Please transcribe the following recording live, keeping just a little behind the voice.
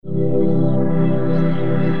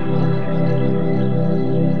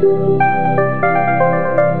To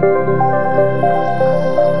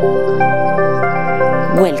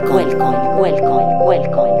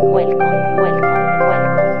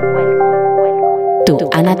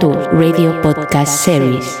Anatur Radio Podcast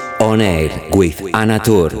Series. On Air with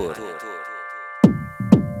Anatur.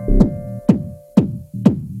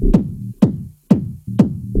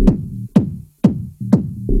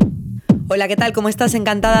 Hola, ¿qué tal? ¿Cómo estás?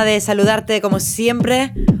 Encantada de saludarte como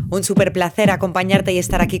siempre. Un súper placer acompañarte y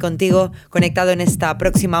estar aquí contigo, conectado en esta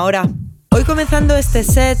próxima hora. Hoy comenzando este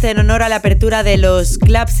set en honor a la apertura de los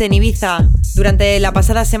clubs en Ibiza. Durante la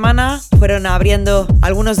pasada semana fueron abriendo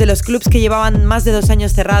algunos de los clubs que llevaban más de 2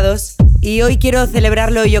 años cerrados. Y hoy quiero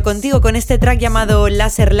celebrarlo yo contigo con este track llamado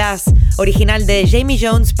Laser Lass, original de Jamie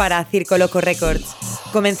Jones para Circo Loco Records.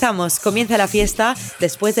 Comienza la fiesta,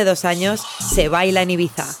 después de 2 años, se baila en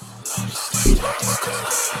Ibiza.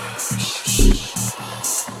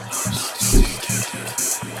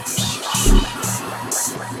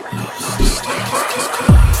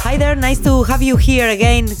 Hi there, nice to have you here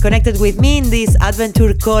again, connected with me in this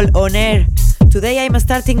adventure called On Air. Today I'm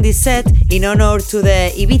starting this set in honor to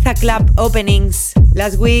the Ibiza Club openings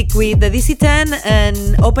last week with the DC-10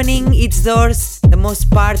 and opening its doors, the most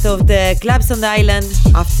part of the clubs on the island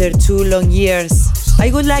after 2 long years. I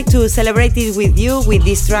would like to celebrate it with you with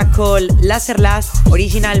this track called Laser Lass,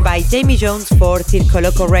 original by Jamie Jones for Circo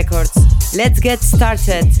Loco Records. Let's get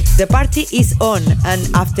started. The party is on, and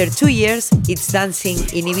after 2 years, it's dancing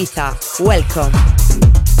in Ibiza. Welcome.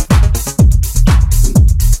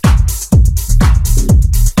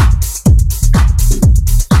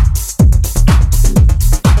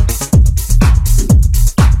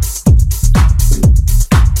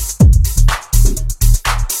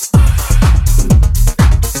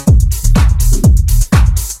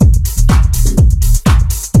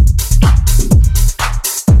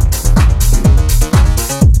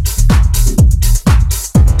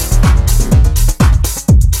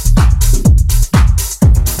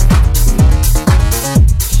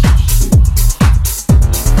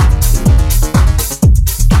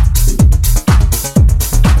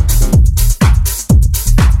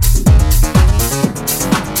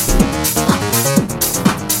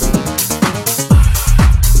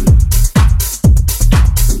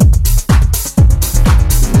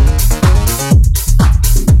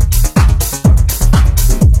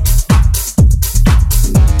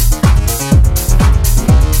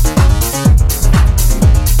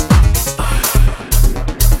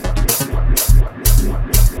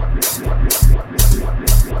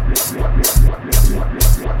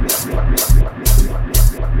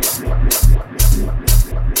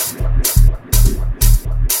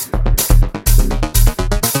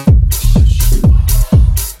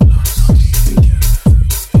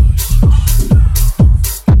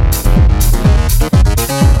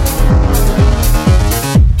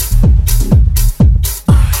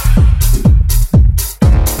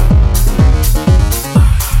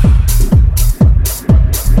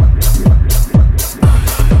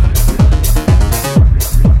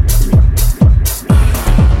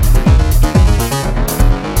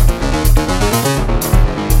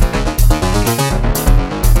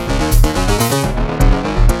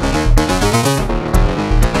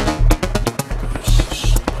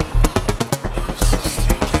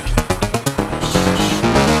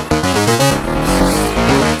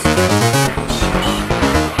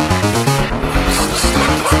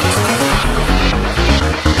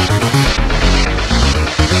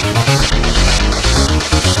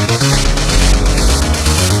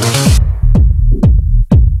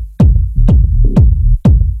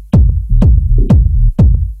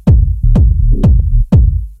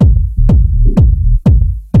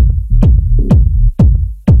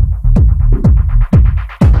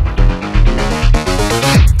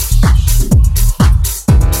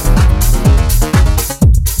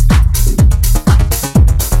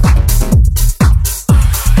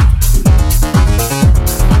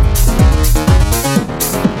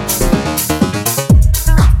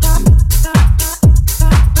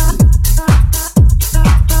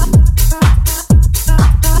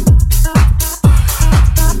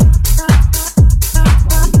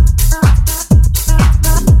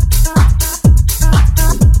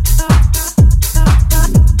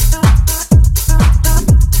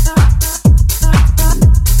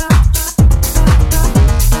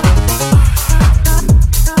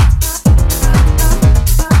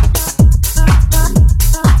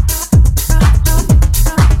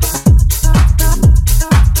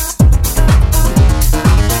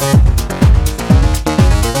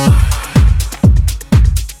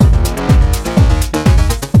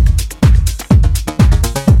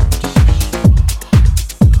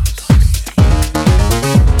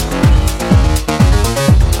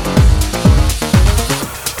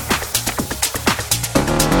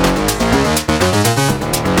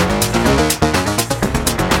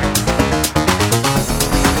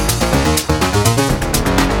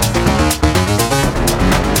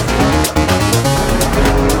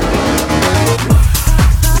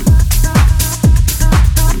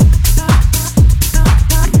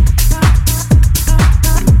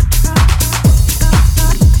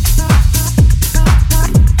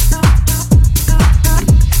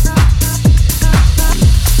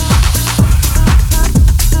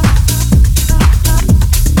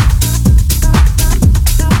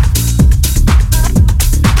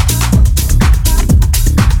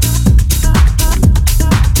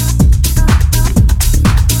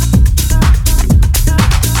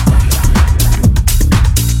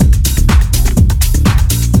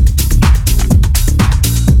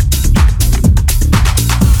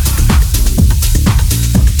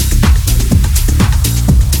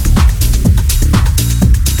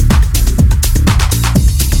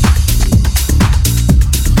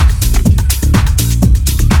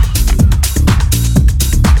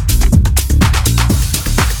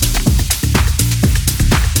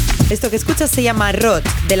 escuchas se llama Rot,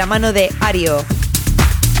 de la mano de Ario.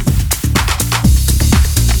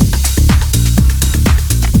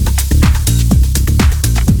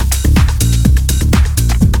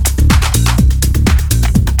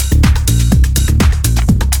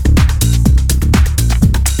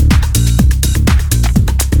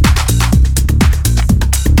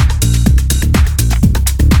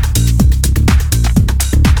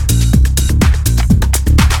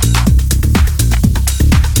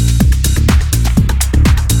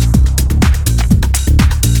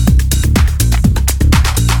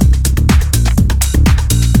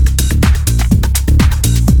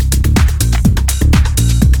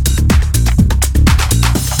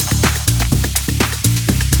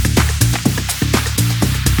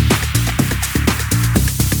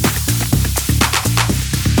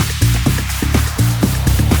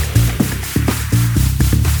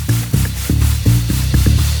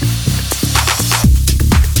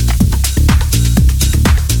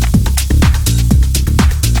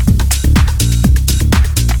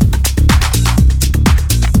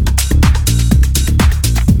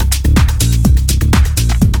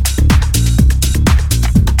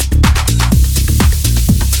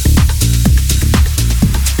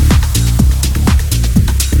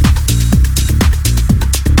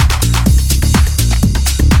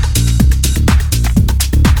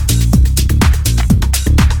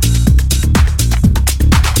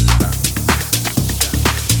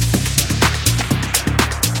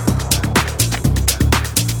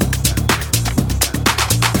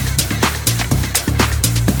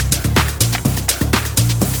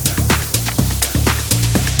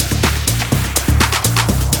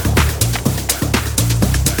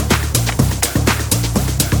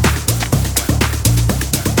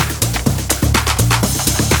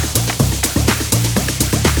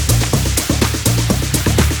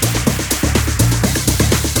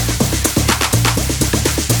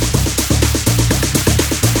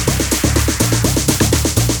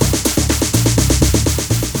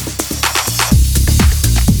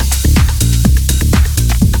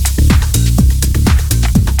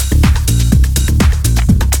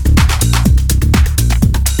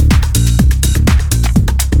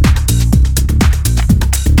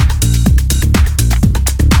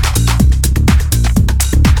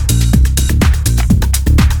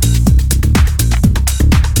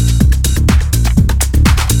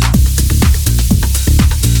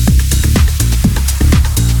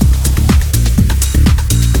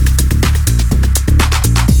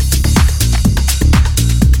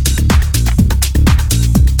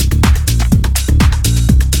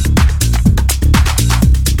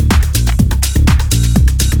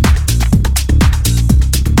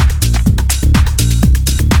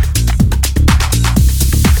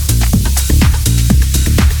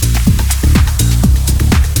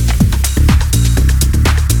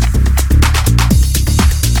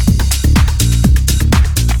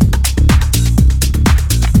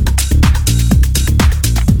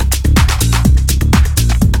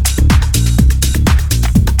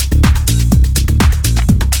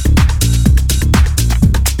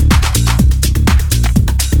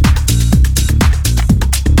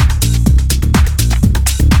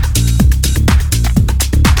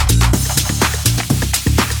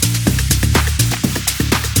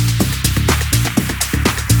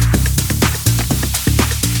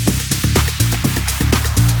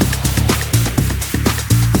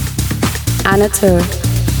 Anatur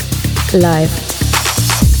live.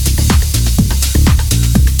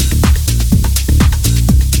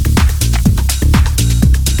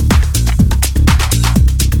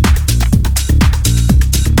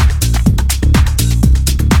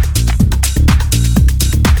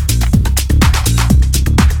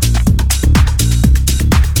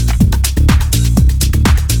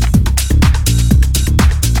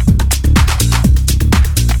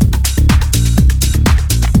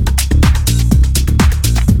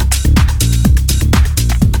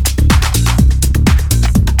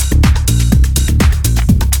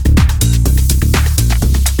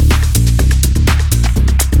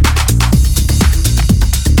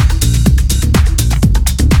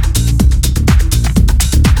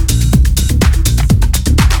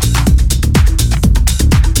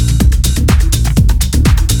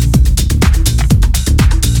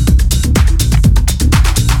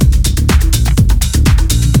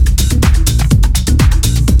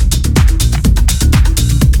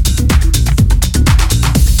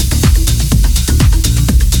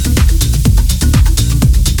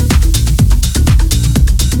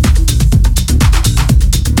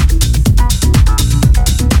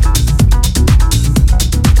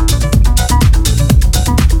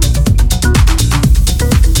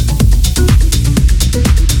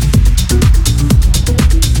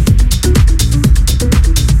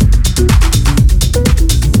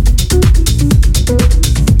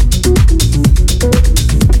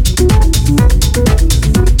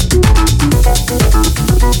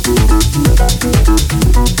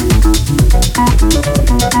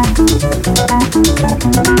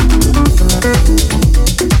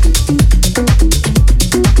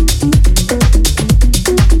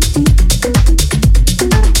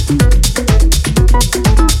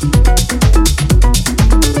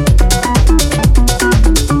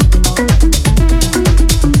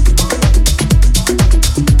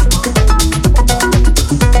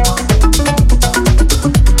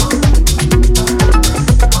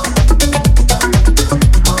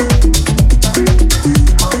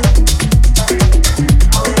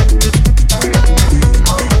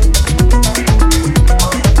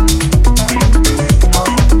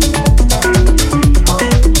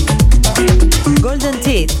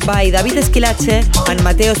 by David Esquilache and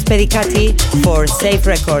Matteo Spedicati for Safe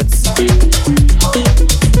Records.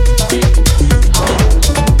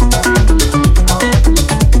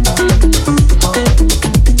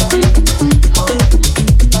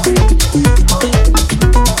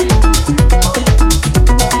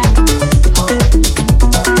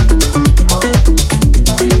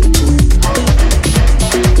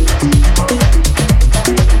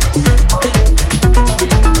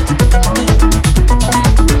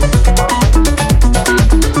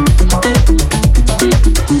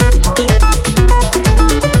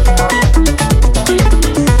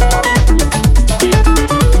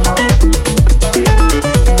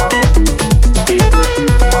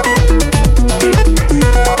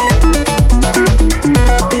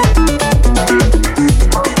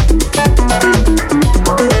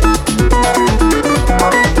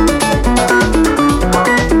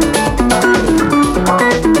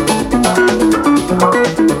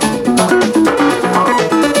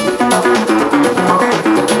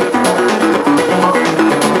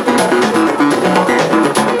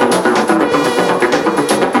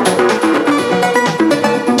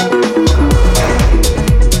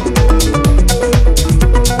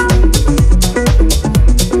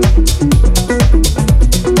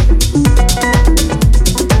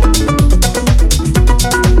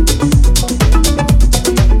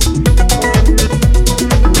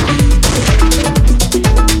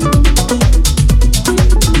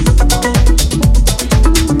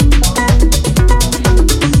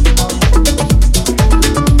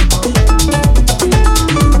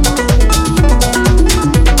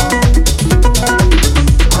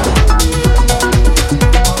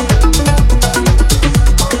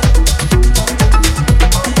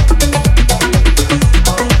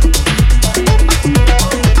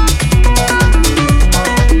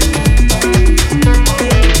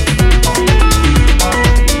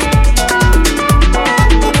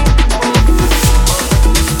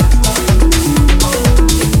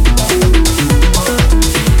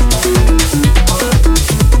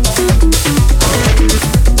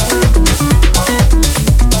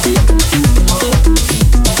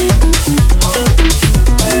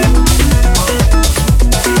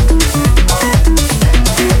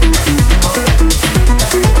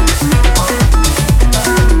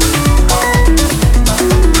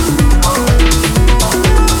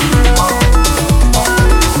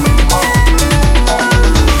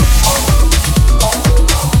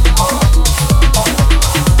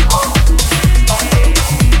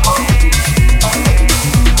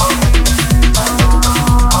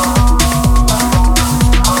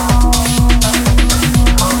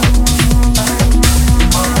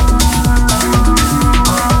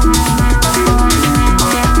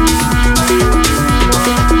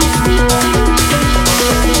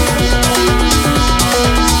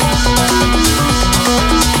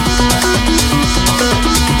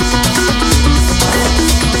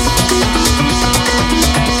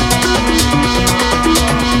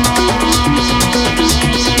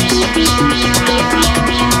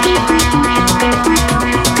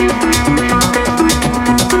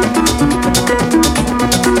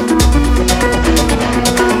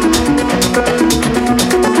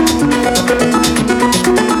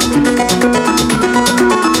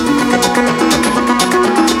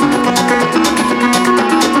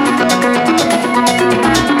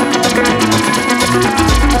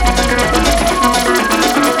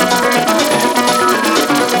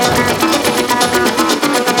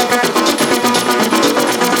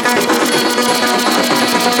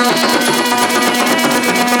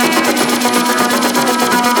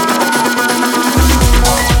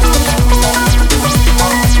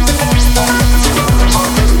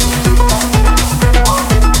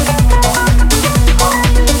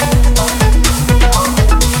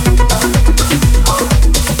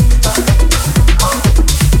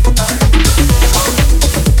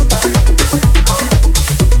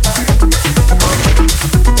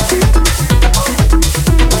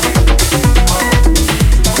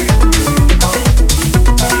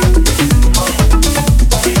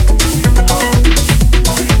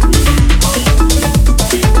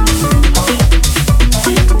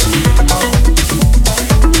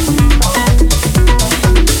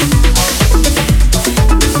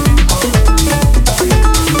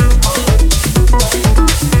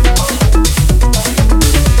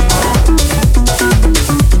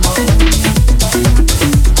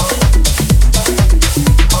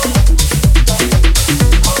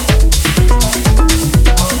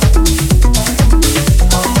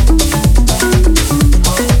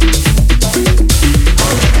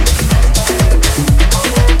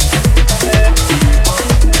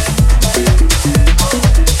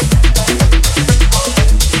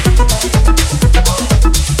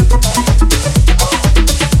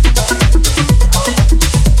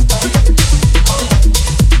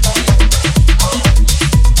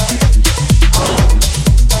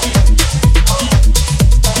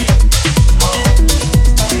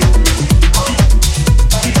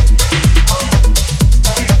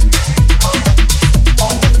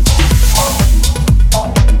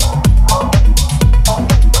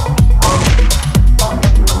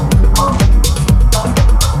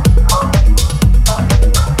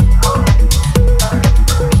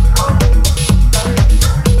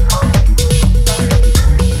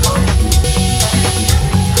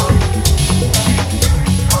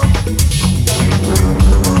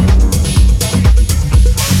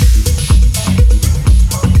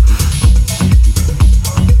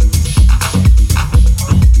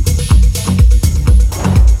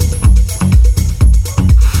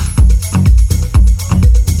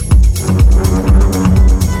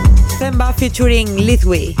 featuring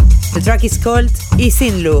Lithwi. The track is called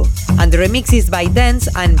Isinlu, and the remix is by Dance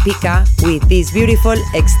and Pika with this beautiful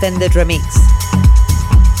extended remix.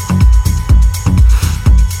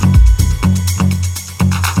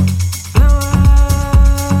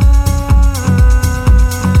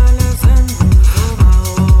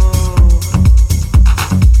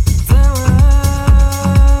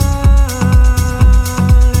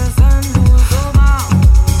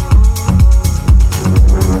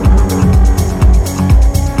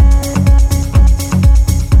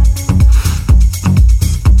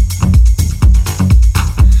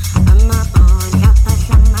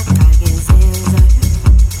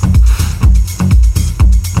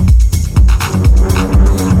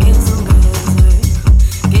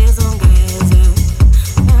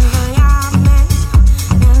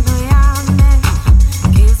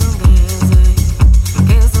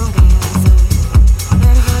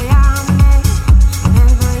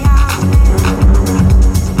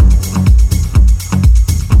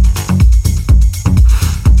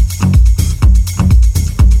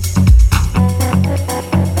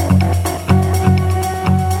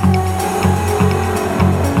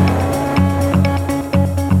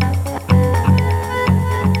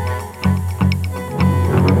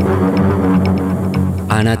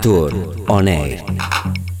 Anatur on air.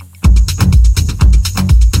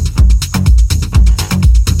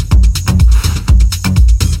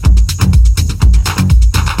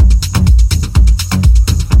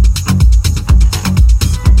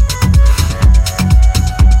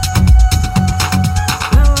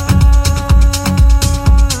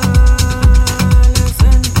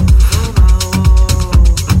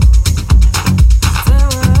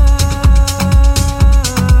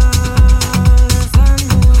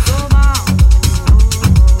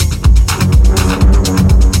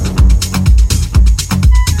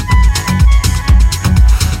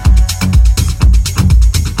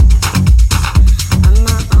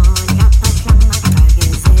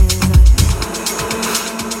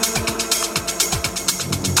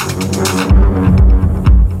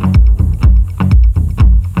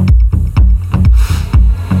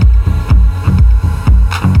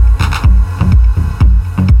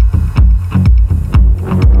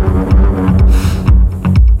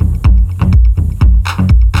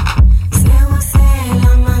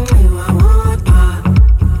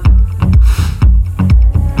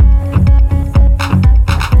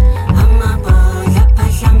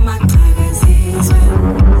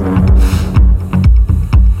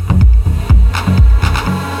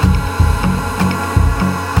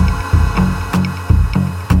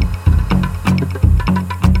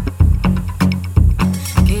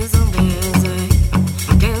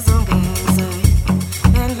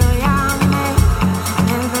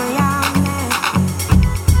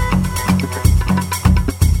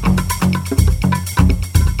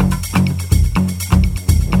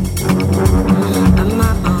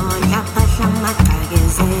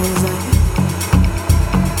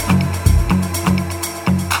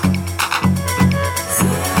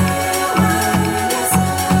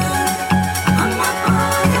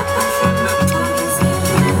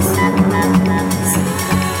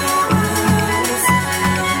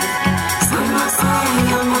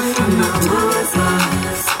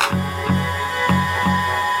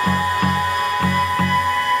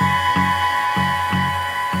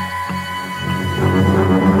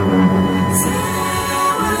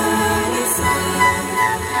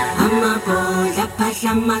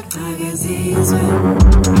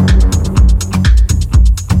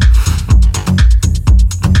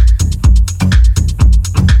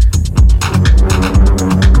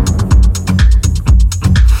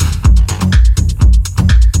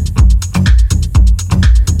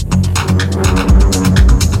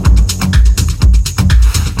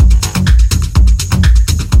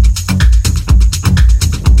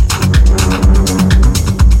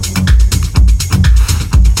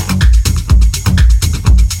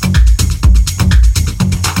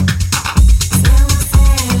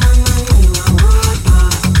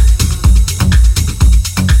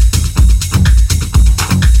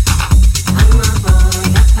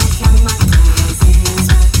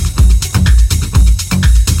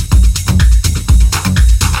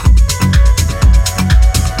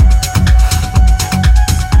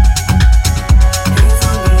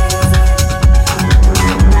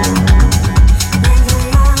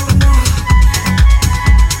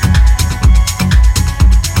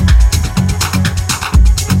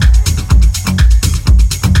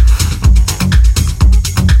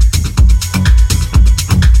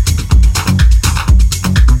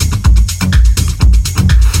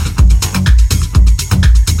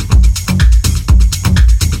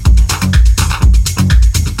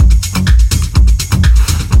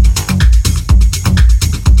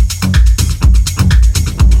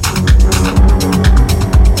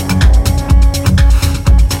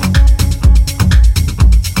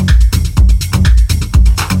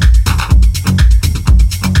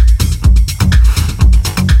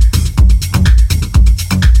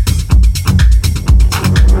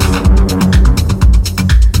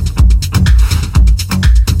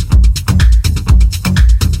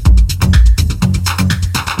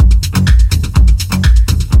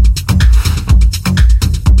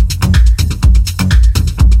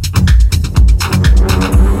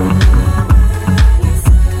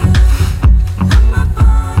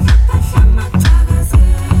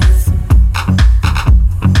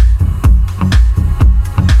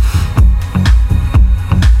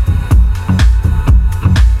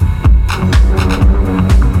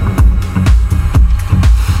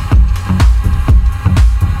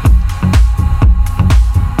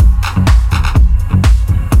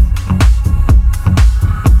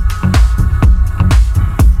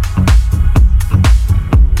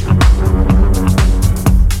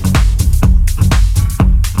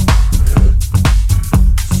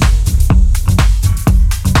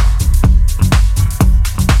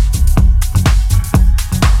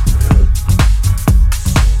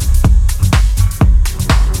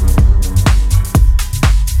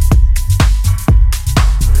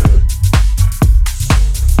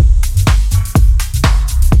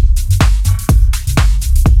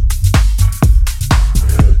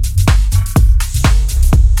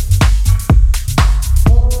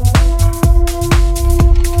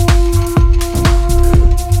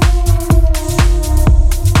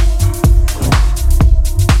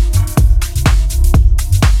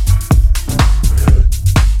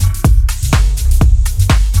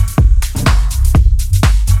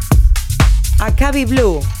 Navy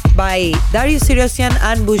Blue by Darius Syrossian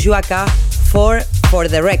and Bujuaka for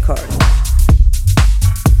the record.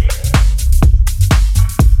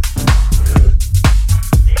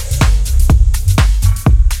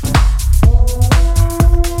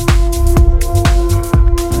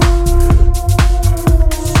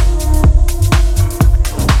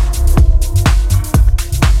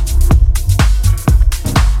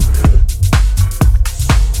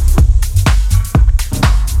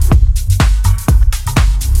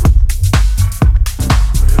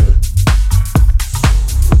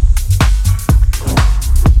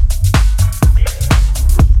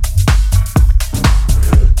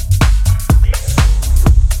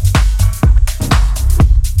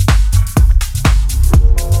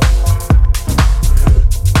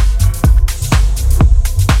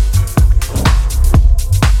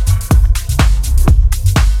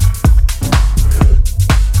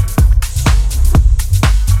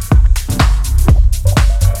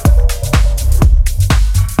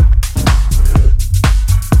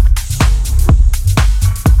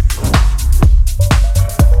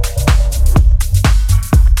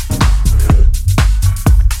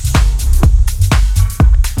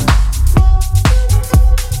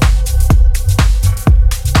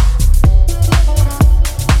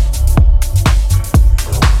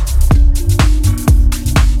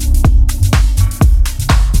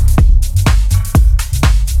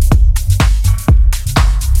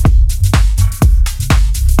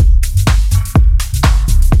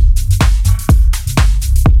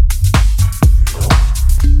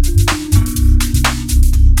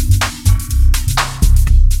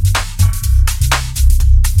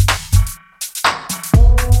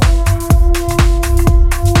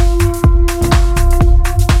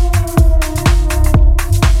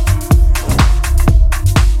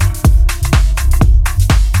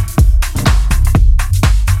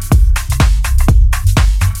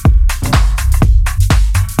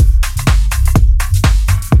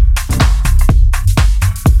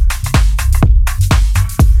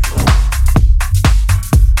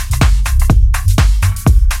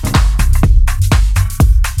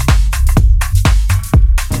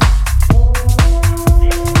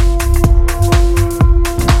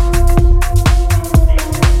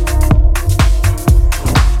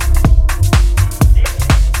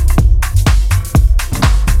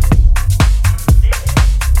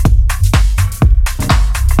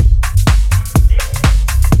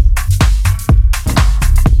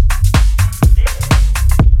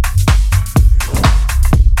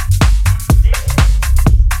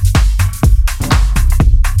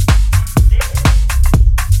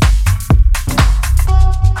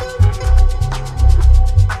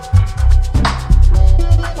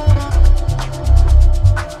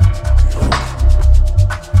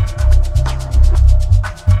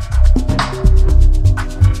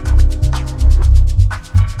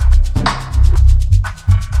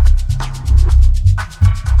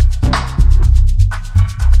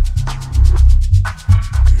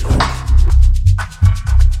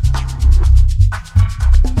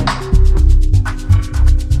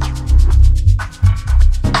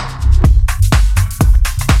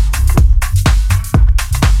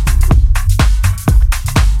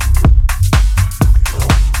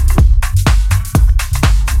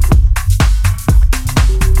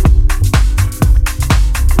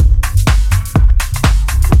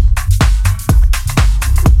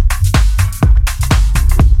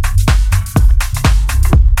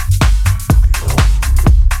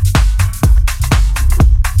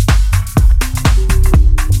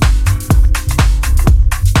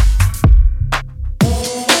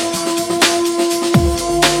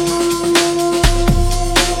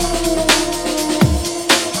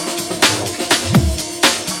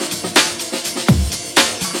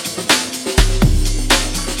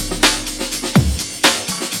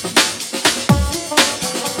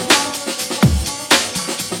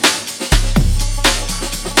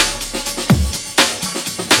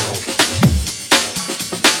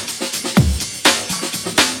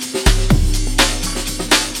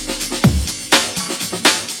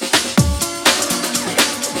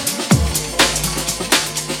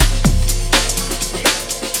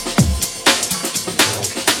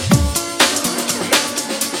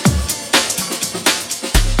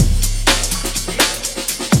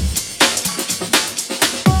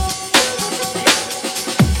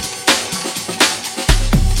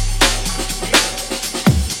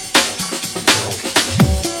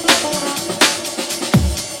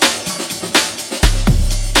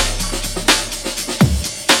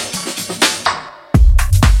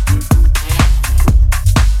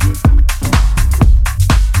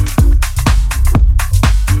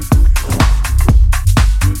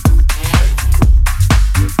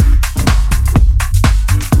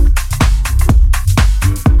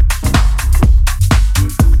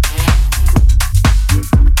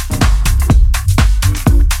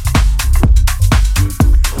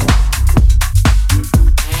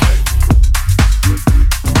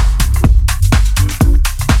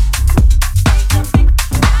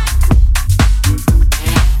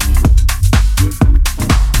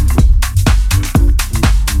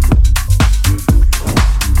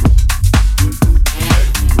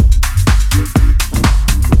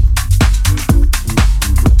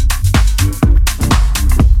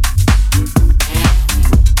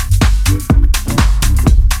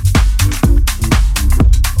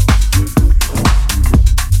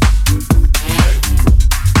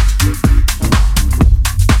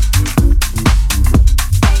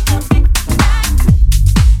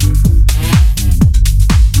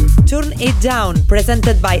 Down,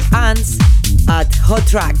 presented by Ants at Hot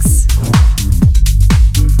Tracks.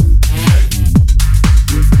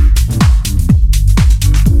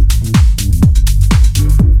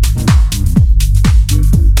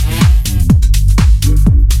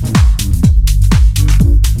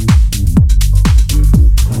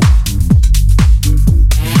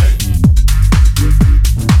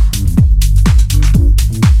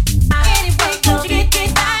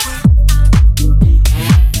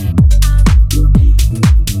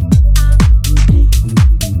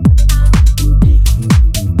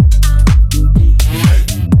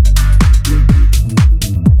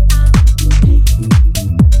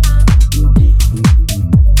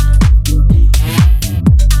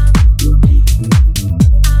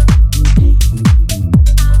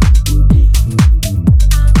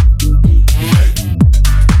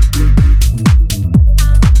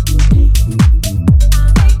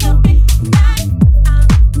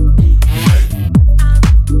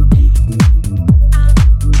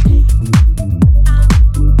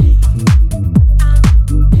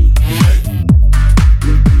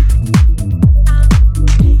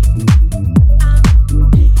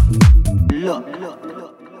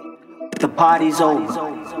 Party's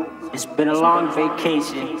over. It's been a long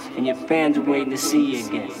vacation, and your fans are waiting to see you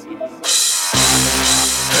again.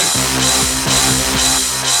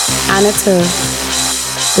 Anatour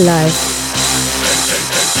live.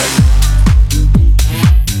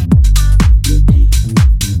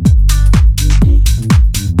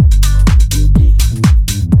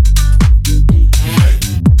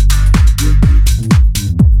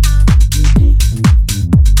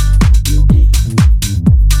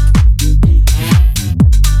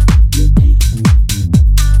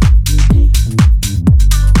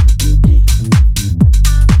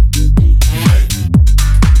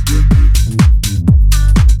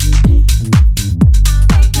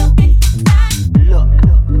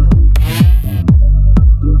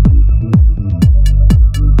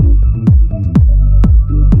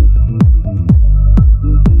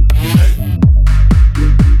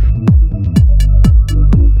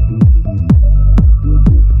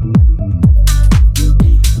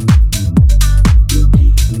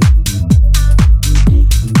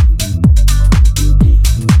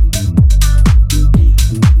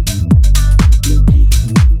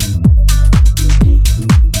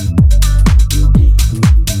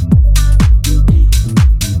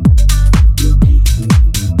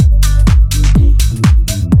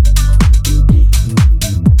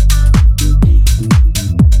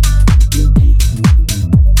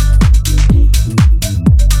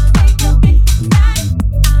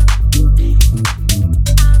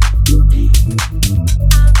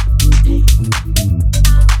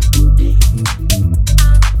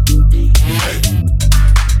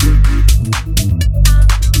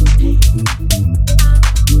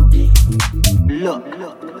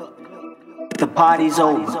 Party's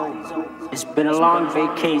over. It's been a long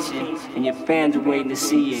vacation, and your fans are waiting to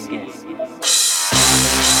see you again.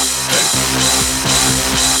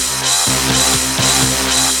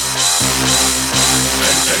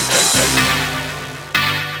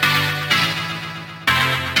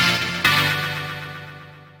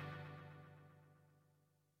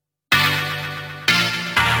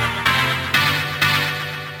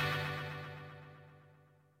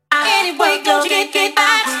 Anyway, don't you get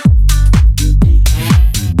back.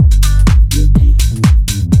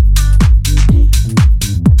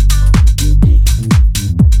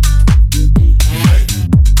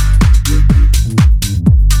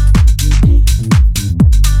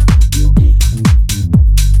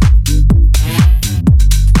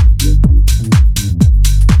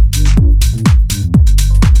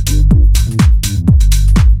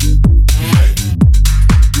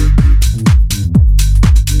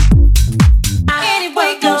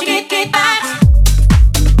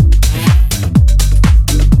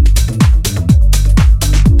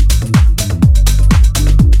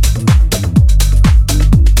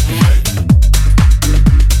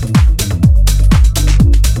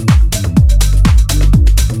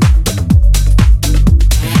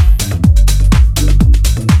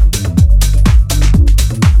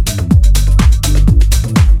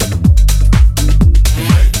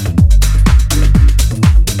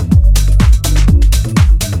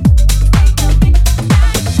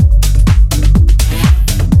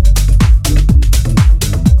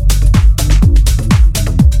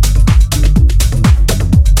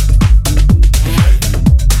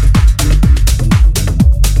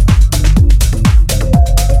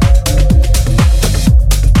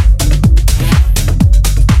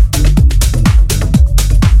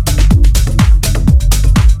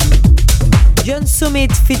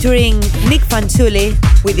 Smith featuring Nick Fanciulli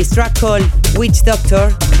with this track called Witch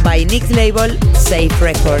Doctor by Nick's label Safe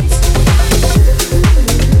Records.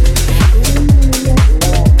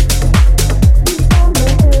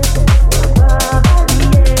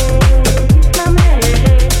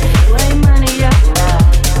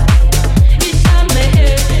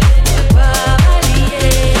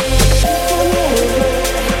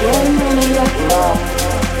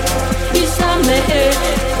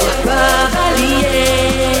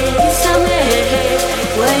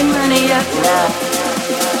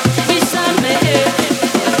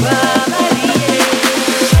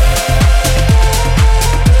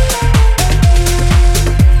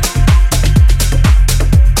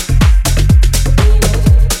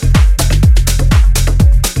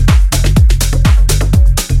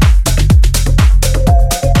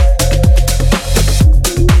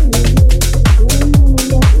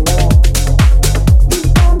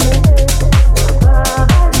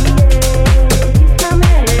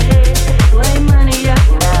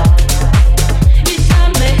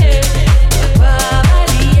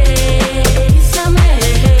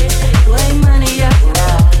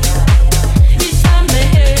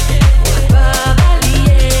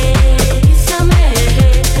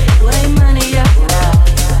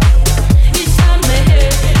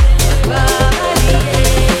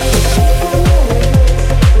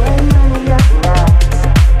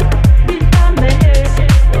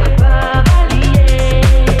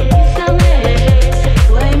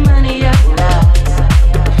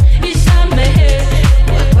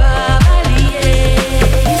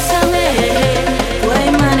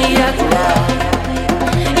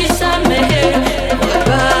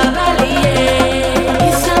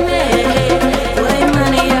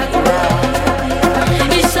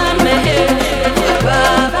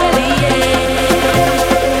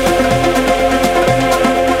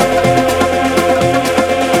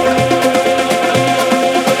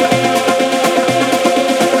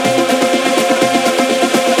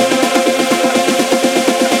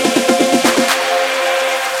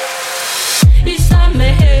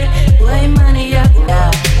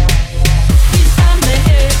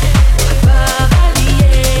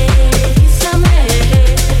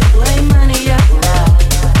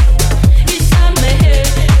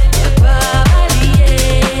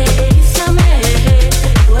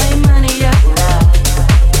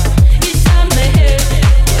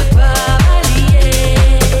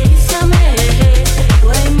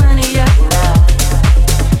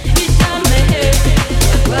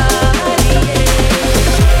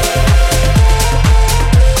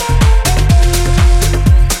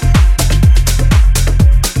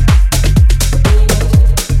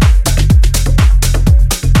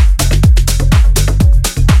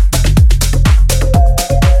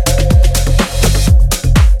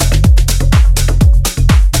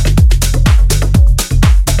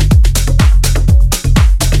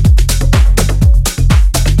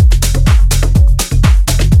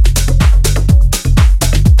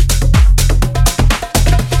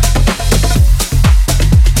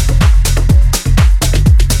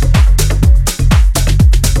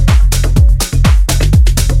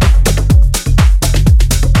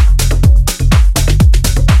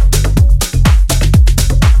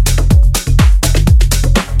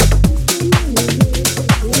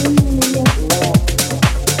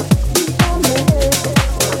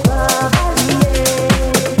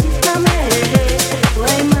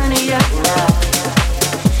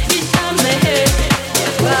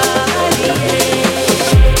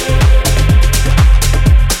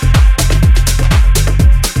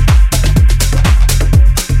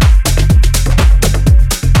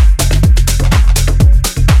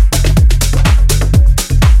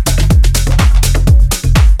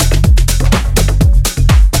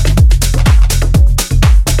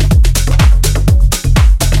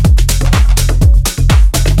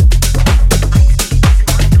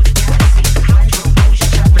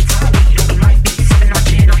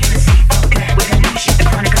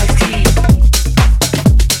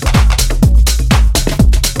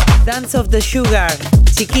 Dance of the Sugar,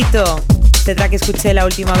 Chiquito. Este track escuché la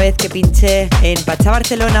última vez que pinché en Pachá,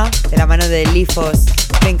 Barcelona, de la mano de Lifos.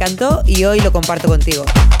 Me encantó y hoy lo comparto contigo.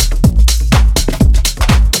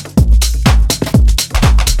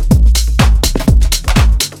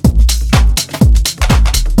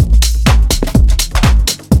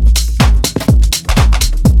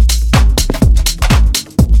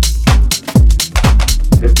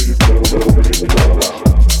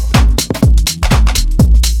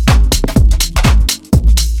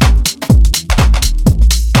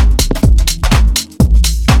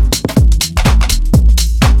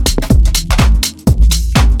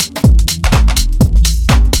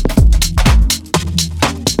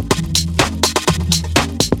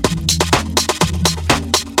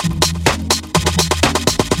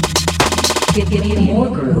 Give me more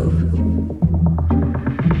groove.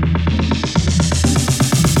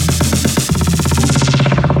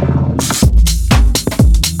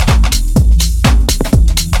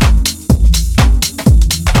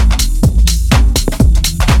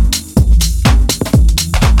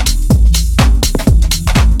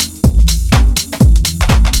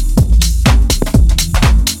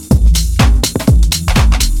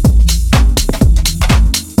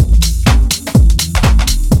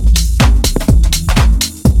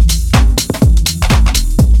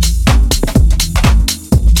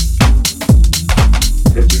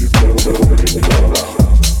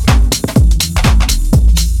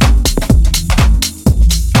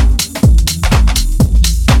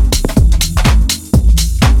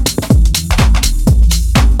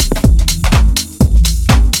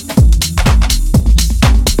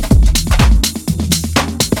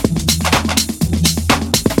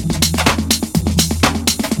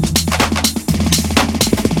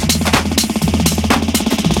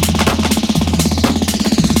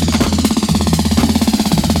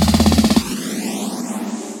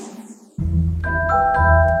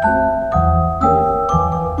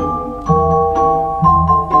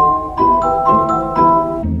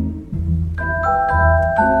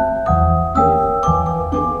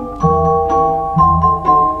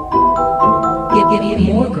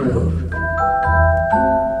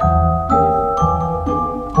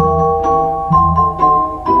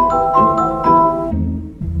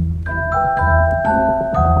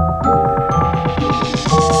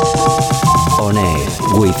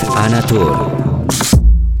 Anatur.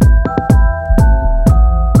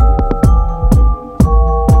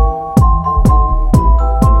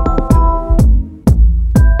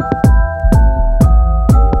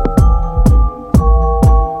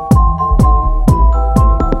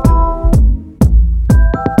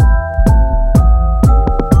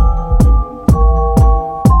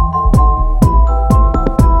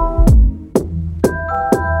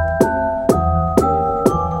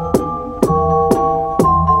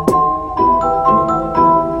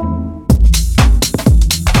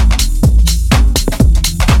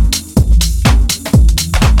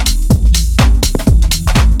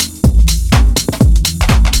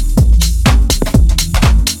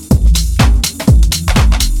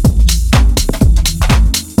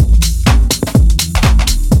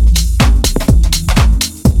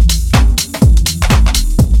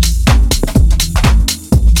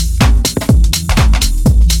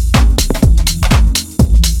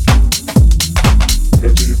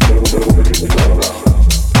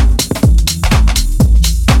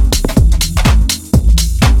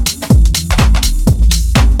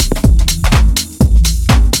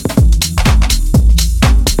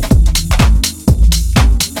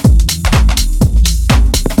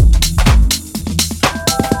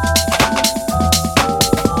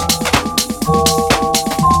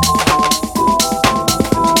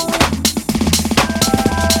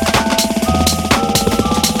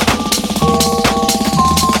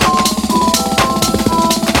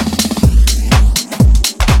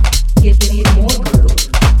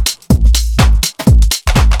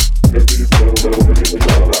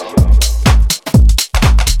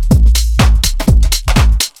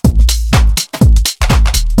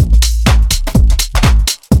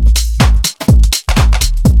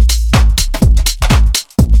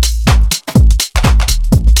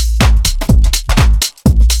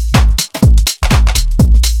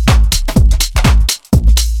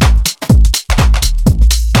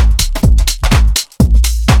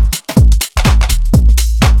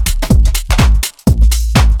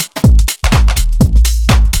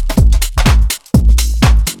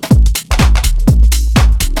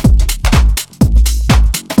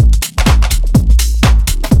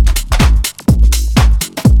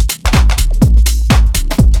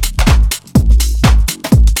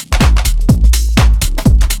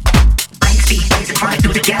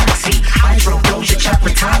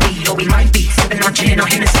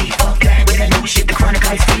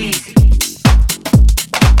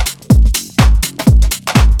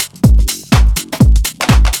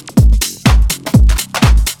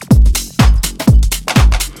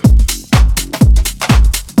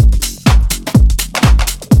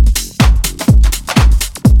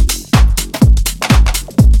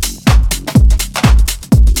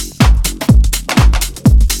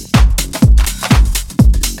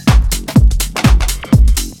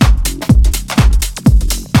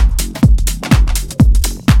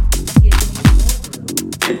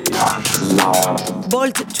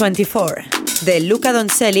 Vault 24 de Luca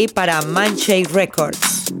Donzelli para Manshade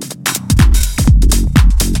Records.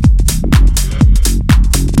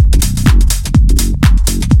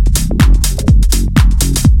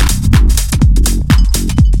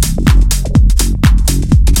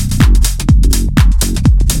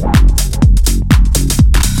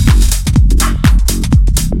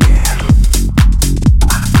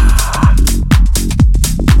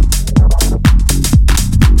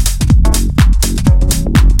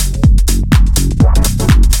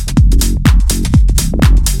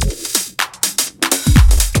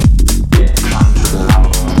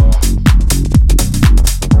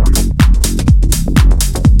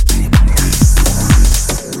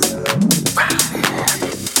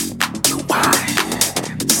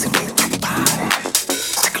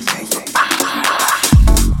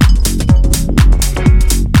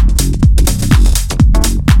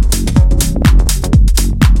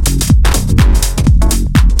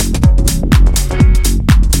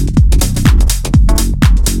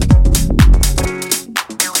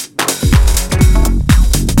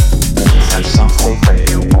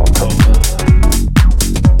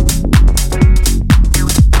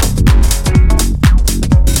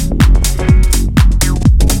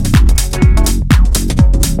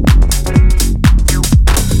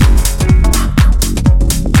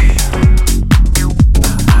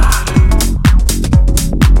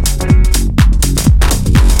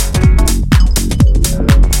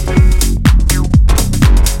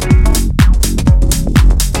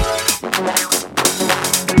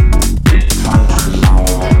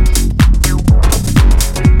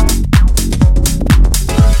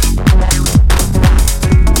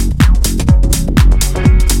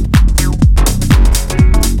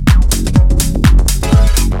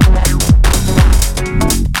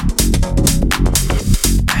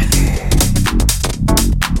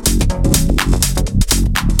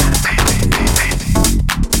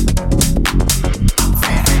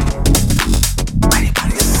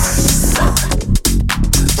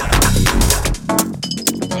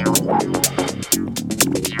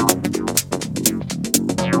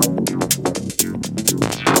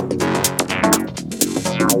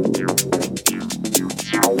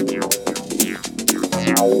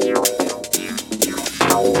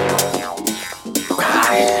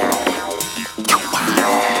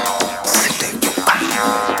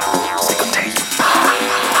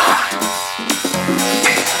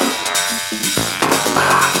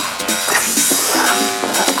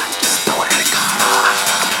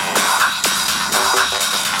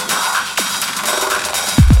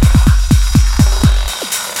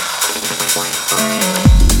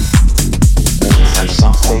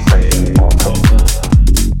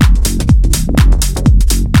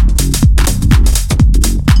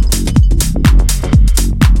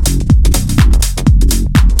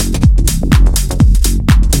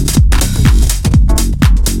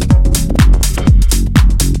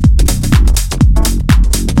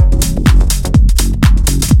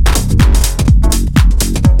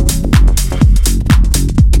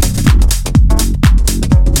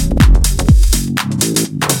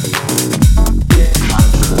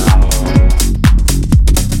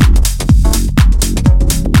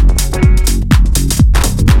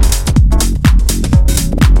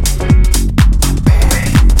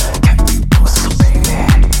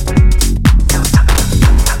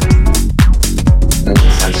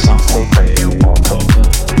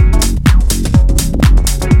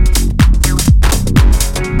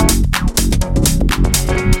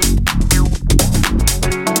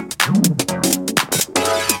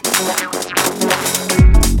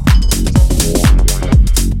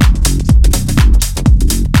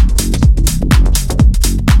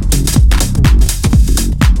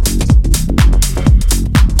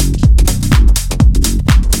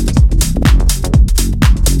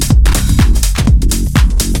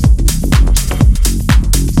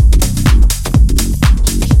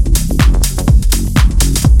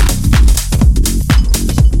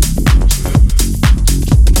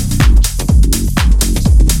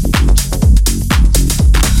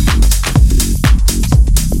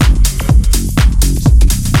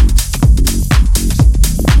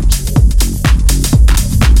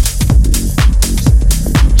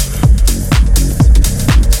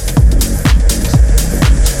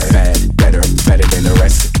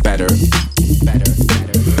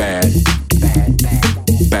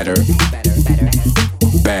 better,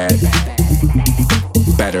 bad,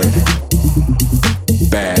 better,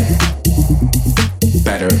 bad,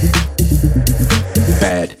 better,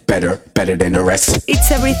 bad, better than the rest.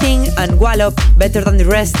 It's Everything and Wallop, Better Than the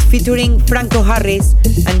Rest, featuring Franco Harris,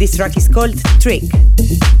 and this track is called Trick.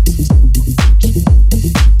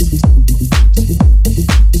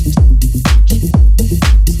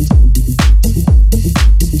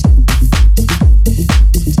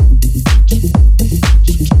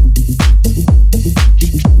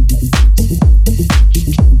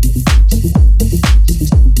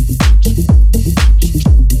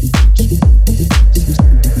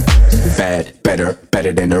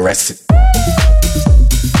 Better than the rest.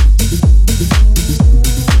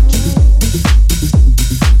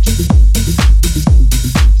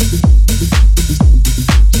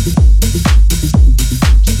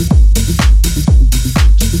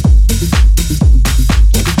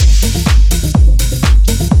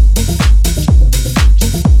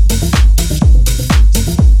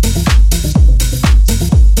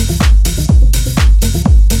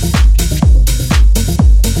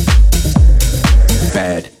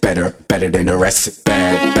 Better than the rest,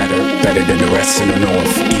 bad, better than the rest in the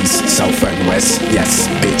north, east, south and west. Yes,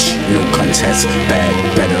 bitch, no contest.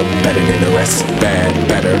 Bad, better than the rest. Bad,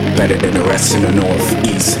 better than the rest in the north,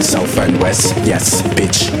 east, south and west. Yes,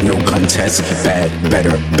 bitch, no contest. Bad,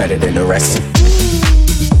 better than the rest.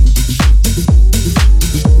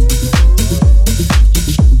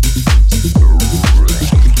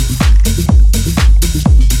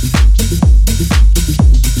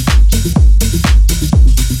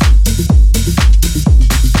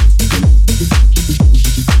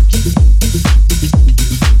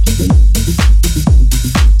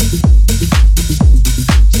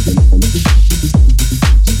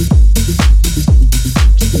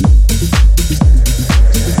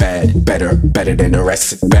 Better than the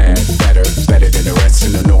rest, bad, better than the rest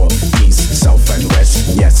in the north, east, south and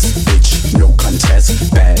west. Yes, bitch, no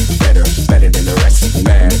contest. Bad, better than the rest.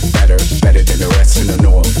 Bad, better than the rest in the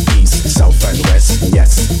north, east, south and west.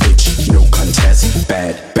 Yes, bitch, no contest.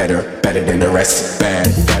 Bad, better than the rest. Bad,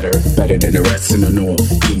 better than the rest in the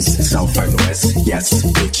north, east, south and west. Yes,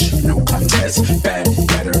 bitch, no contest. Bad,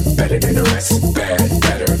 better than the rest. Bad,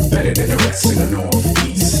 better than the rest in the north,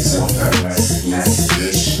 east, south and west. Yes,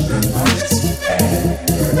 bitch, no contest.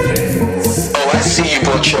 Oh, I see you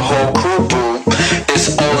brought your whole crew, boo.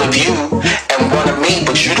 It's all of you and one of me,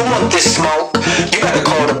 but you don't want this smoke. You better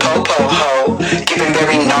call the po-po ho. Giving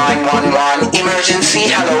very 911 emergency.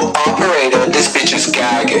 Hello, operator. This bitch is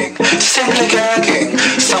gagging. Simply gagging.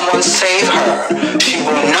 Someone save her. She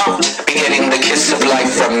will not be getting the kiss of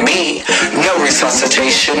life from me. No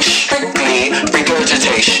resuscitation, strictly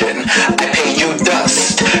regurgitation. I pay you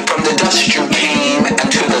dust. From the dust you came, and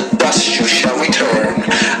to the dust you shall return.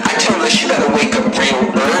 I told her she better wake up real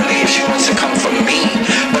early if she wants to come from me.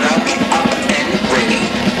 But I'll be up and ready,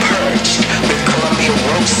 purged with Columbia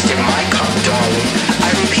roast in my cup, darling. I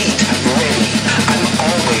repeat, ready. I'm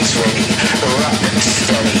always ready, rock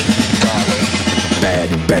steady, darling. Bad,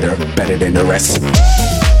 better than the rest.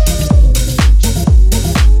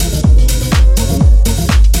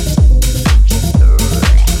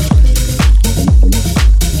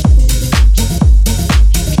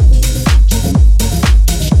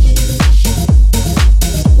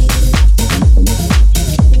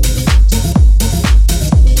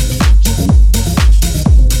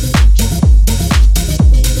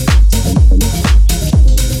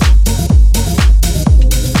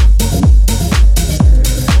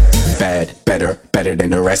 Better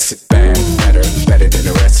than the rest. Bad, better than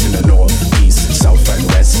the rest in the north, east, south and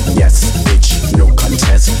west. Yes, bitch, no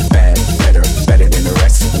contest. Bad, better than the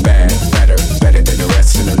rest. Bad, better than the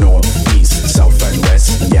rest in the north, east, south and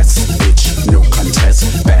west. Yes, bitch, no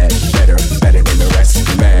contest. Bad, better than the rest.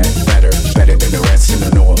 Bad, better than the rest in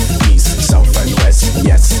the north, east, south and west.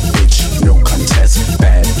 Yes, bitch, no contest.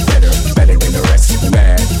 Bad, better than the rest.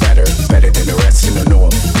 Bad, better than the rest in the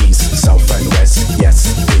north, east, south and west.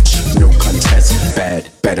 Yes, bitch, no contest. Bad,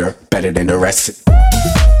 better than the rest.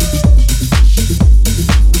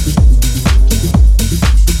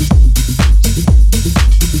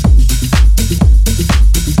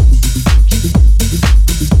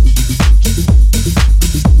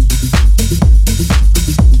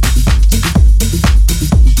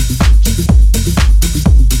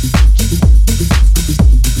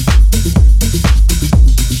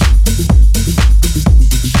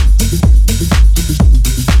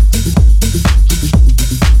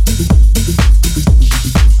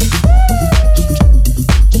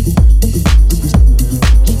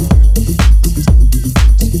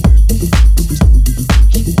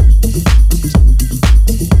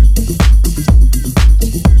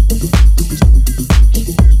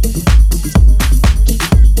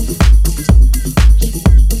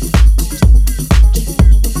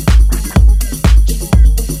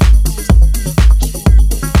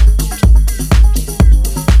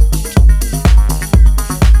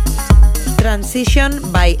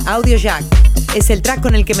 Transition by Audiojack. Es el track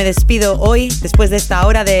con el que me despido hoy, después de esta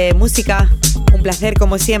hora de música. Un placer,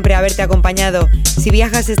 como siempre, haberte acompañado. Si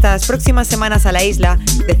viajas estas próximas semanas a la isla,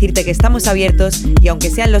 decirte que estamos abiertos y aunque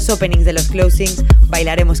sean los openings de los closings,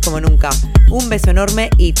 bailaremos como nunca. Un beso enorme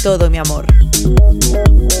y todo mi amor.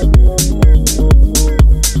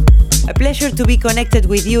 A pleasure to be connected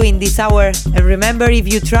with you in this hour. And remember,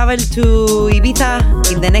 if you travel to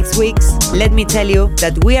Ibiza in the next weeks, let me tell you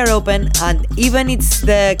that we are open, and even it's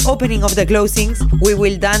the opening of the closings, we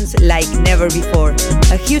will dance like never before.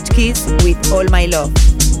 A huge kiss with all my love.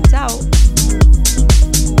 Ciao.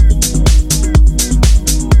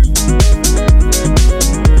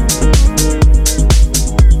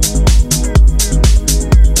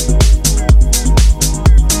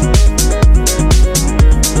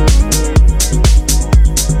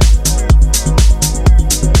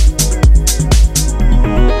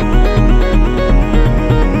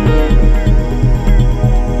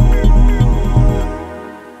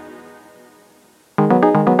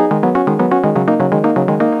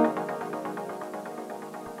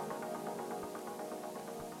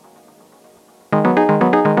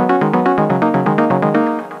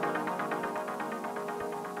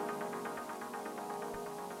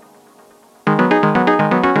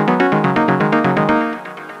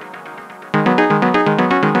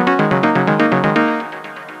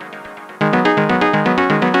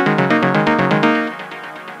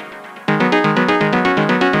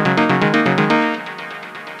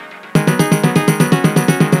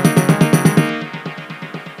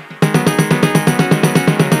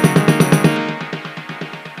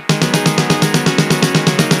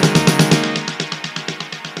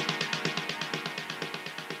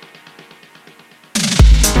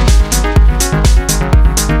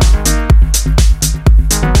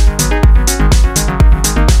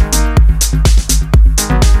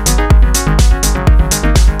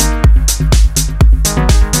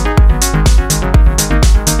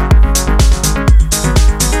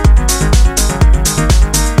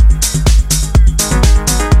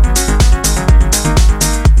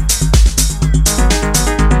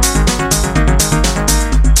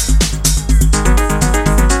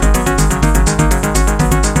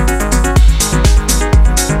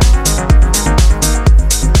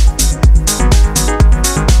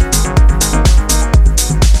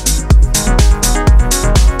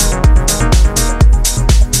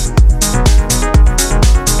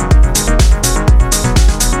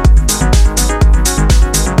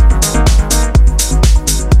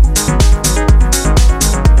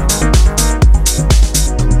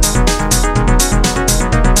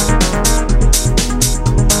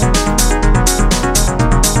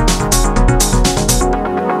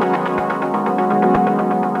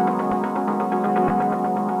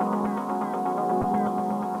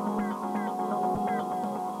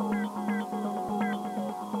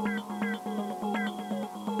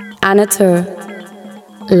 Anatur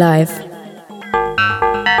live.